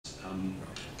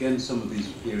Again, some of these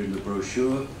appear in the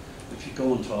brochure. If you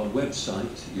go onto our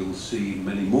website, you'll see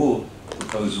many more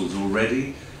proposals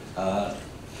already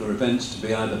for events to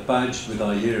be either badged with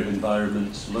our Year of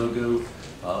Environment logo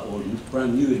or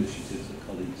brand new initiatives that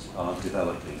colleagues are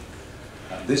developing.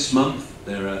 This month,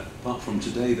 apart from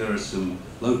today, there are some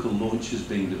local launches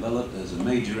being developed. There's a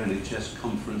major NHS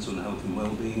conference on health and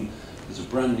well-being. There's a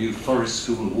brand new Forest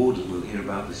School Award that we'll hear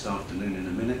about this afternoon in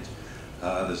a minute.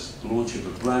 There's the launch of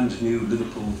a brand new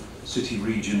Liverpool City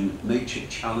Region Nature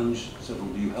Challenge. Several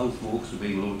new health walks are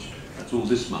being launched. That's all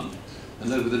this month.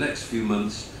 And over the next few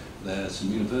months, there are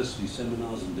some university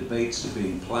seminars and debates that are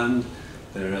being planned.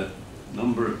 There are a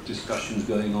number of discussions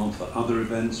going on for other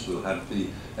events. We'll have the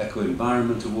Eco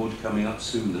Environment Award coming up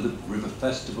soon. The River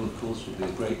Festival, of course, will be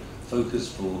a great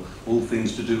focus for all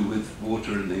things to do with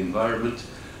water and the environment.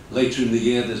 Later in the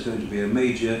year, there's going to be a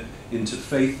major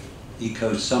interfaith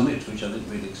Eco Summit, which I think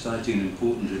will be an exciting and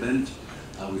important event.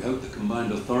 We hope the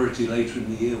Combined Authority later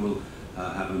in the year will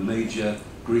have a major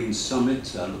Green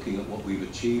Summit looking at what we've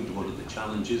achieved, what are the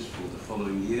challenges for the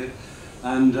following year.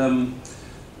 And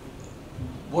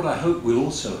what I hope we'll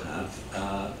also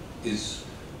have is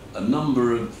a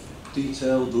number of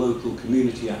detailed local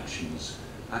community actions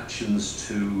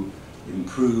to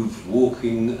improve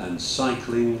walking and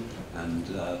cycling and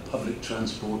public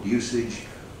transport usage,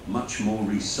 much more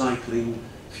recycling,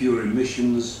 fewer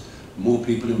emissions, more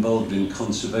people involved in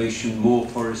conservation, more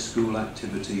forest school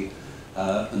activity,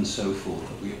 and so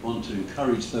forth. We want to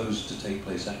encourage those to take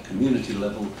place at community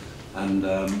level, and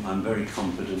I'm very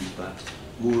confident that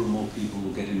more and more people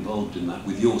will get involved in that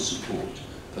with your support,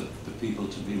 for people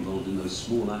to be involved in those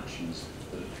small actions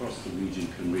that across the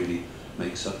region can really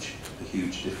make such a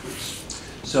huge difference.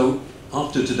 So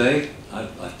after today, I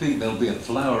think there'll be a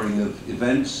flowering of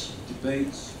events,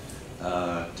 debates,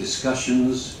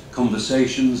 discussions,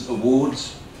 conversations,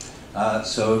 awards.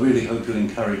 So I really hope you'll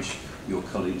encourage your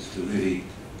colleagues to really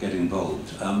get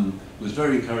involved. It was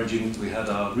very encouraging. We had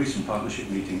our recent partnership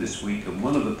meeting this week, and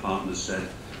one of the partners said,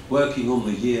 working on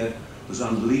the year was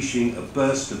unleashing a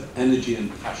burst of energy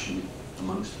and passion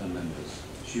amongst her members.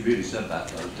 She really said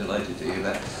that. I was delighted to hear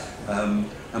that.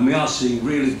 And we are seeing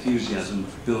real enthusiasm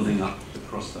building up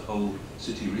across the whole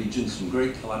city region, some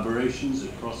great collaborations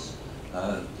across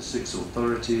the 6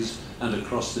 authorities and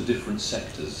across the different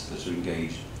sectors that are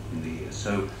engaged in the year.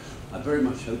 So I very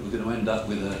much hope we're going to end up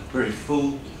with a very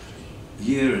full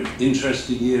year, an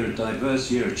interesting year, a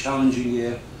diverse year, a challenging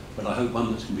year, but I hope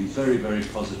one that's going to be very, very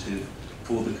positive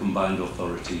for the Combined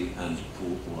Authority and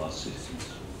for all our citizens.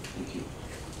 Thank you.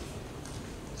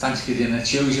 Thanks, Gillian. It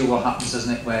shows you what happens,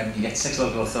 doesn't it, when you get 6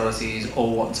 local authorities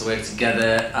all wanting to work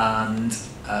together, and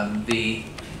the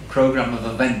programme of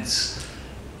events,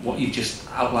 what you've just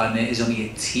outlined there is only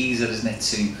a teaser, isn't it,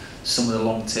 to some of the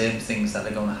long-term things that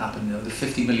are going to happen. You know, the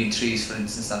 50 million trees, for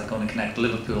instance, that are going to connect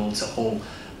Liverpool to Hull.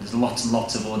 There's lots and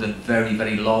lots of other very,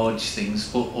 very large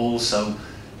things, but also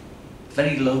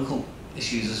very local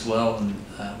issues as well. And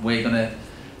we're going to,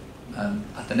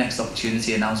 at the next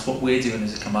opportunity, announce what we're doing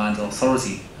as a Combined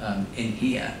Authority in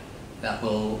here that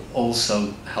will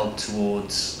also help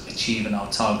towards achieving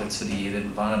our targets for the year of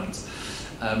environment.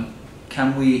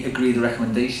 Can we agree the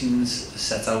recommendations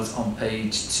set out on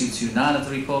page 229 of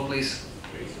the report, please?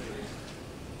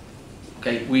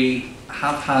 Okay, we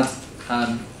have had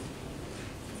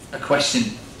a question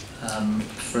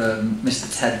from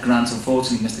Mr. Ted Grant.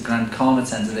 Unfortunately, Mr. Grant can't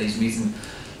attend today's meeting,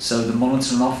 so the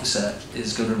monitoring officer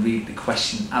is going to read the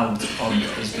question out on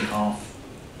his behalf.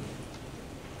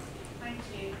 Thank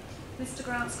you. Mr.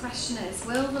 Grant's question is,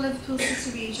 will the Liverpool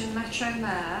City Region Metro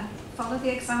Mayor follow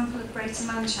the example of Greater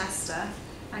Manchester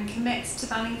and commit to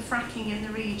banning fracking in the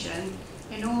region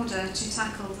in order to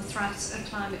tackle the threat of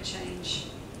climate change?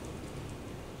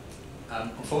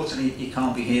 Unfortunately, he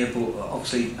can't be here, but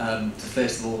obviously, to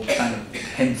first of all thank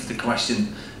him for the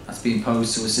question that's been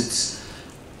posed to us. It's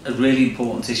a really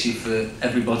important issue for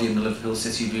everybody in the Liverpool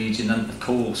City region, and of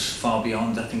course, far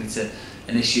beyond. I think it's an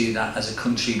issue that, as a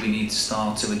country, we need to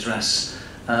start to address.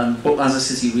 But as a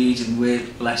city region, we're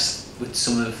blessed with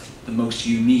some of the most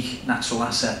unique natural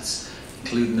assets,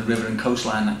 including the river and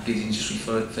coastline that Gillian just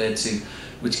referred to,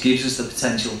 which gives us the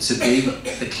potential to be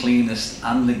the cleanest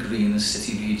and the greenest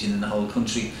city region in the whole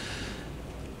country.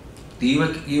 The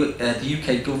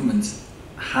UK government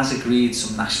has agreed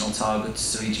some national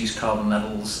targets to reduce carbon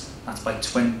levels. That's by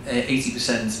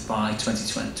 80% by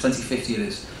 2050 it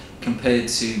is, compared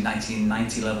to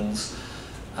 1990 levels.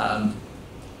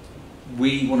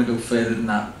 We want to go further than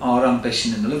that. Our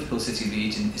ambition in the Liverpool City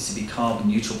region is to be carbon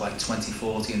neutral by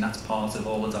 2040, and that's part of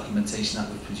all the documentation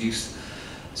that we've produced.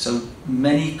 So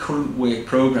many current work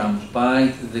programmes by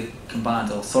the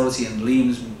Combined Authority, and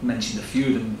Liam's mentioned a few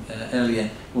of them earlier,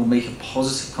 will make a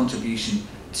positive contribution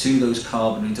to those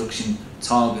carbon reduction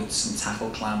targets and tackle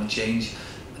climate change.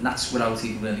 And that's without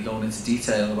even really going into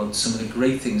detail about some of the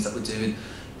great things that we're doing.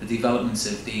 The development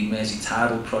of the Mersey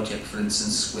Tidal project, for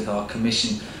instance, with our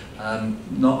commission.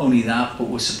 Not only that, but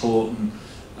we're supporting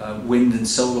wind and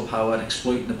solar power,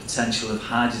 exploiting the potential of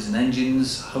hydrogen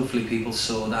engines. Hopefully people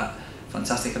saw that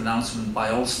fantastic announcement by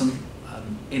Alstom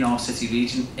in our city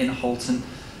region, in Halton,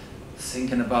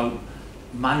 thinking about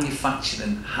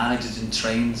manufacturing hydrogen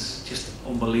trains. Just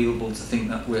unbelievable to think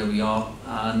that where we are.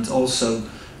 And also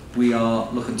we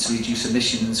are looking to reduce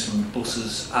emissions from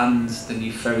buses and the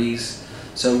new ferries.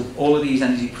 So all of these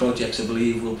energy projects, I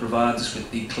believe, will provide us with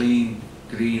the clean,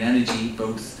 green energy,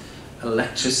 both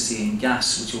electricity and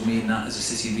gas, which will mean that as a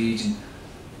city region,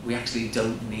 we actually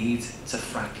don't need to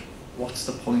frack. What's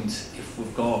the point if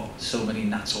we've got so many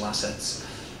natural assets?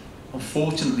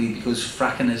 Unfortunately, because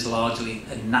fracking is largely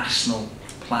a national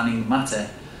planning matter,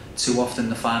 too often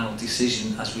the final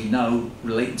decision, as we know,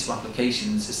 relating to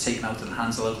applications is taken out of the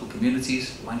hands of local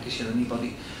communities, Lancashire,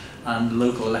 anybody, and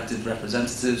local elected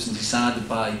representatives, and decided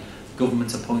by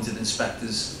government appointed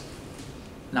inspectors.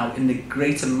 Now, in the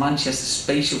Greater Manchester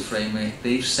Spatial Framework,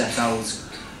 they've set out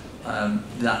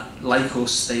that, like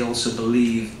us, they also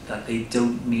believe that they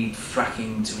don't need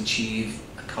fracking to achieve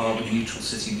a carbon neutral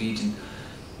city region.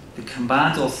 The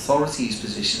Combined Authority's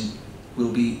position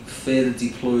will be further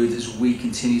deployed as we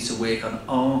continue to work on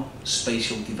our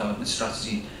spatial development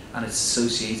strategy and its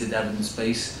associated evidence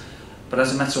base. But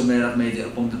as a Metro Mayor, I've made it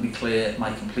abundantly clear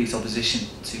my complete opposition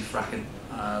to fracking,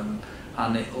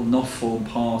 and it will not form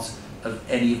part of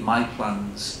any of my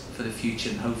plans for the future,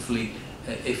 and hopefully,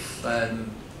 if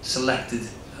selected,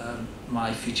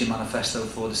 my future manifesto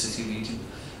for the city region.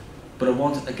 But I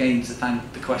want again to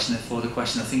thank the questioner for the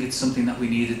question. I think it's something that we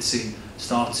needed to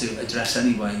start to address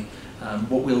anyway.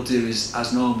 What we'll do is,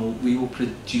 as normal, we will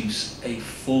produce a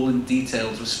full and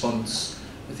detailed response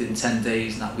within 10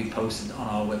 days, and that will be posted on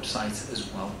our website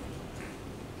as well.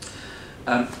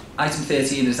 Item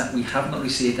 13 is that we have not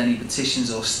received any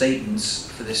petitions or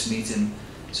statements for this meeting.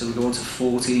 So we go on to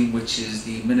 14, which is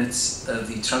the minutes of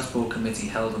the Transport Committee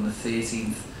held on the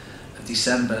 13th of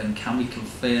December, and can we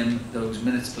confirm those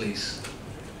minutes, please?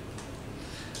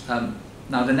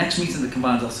 Now, the next meeting of the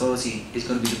Combined Authority is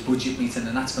going to be the budget meeting,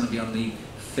 and that's going to be on the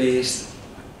 1st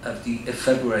of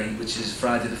February, which is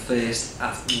Friday the 1st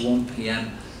at 1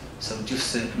 PM. So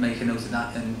just to make a note of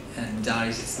that, and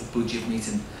diaries, it's the budget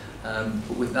meeting.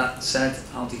 But with that said,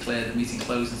 I'll declare the meeting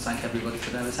closed and thank everybody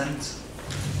for their attendance.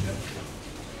 Yep.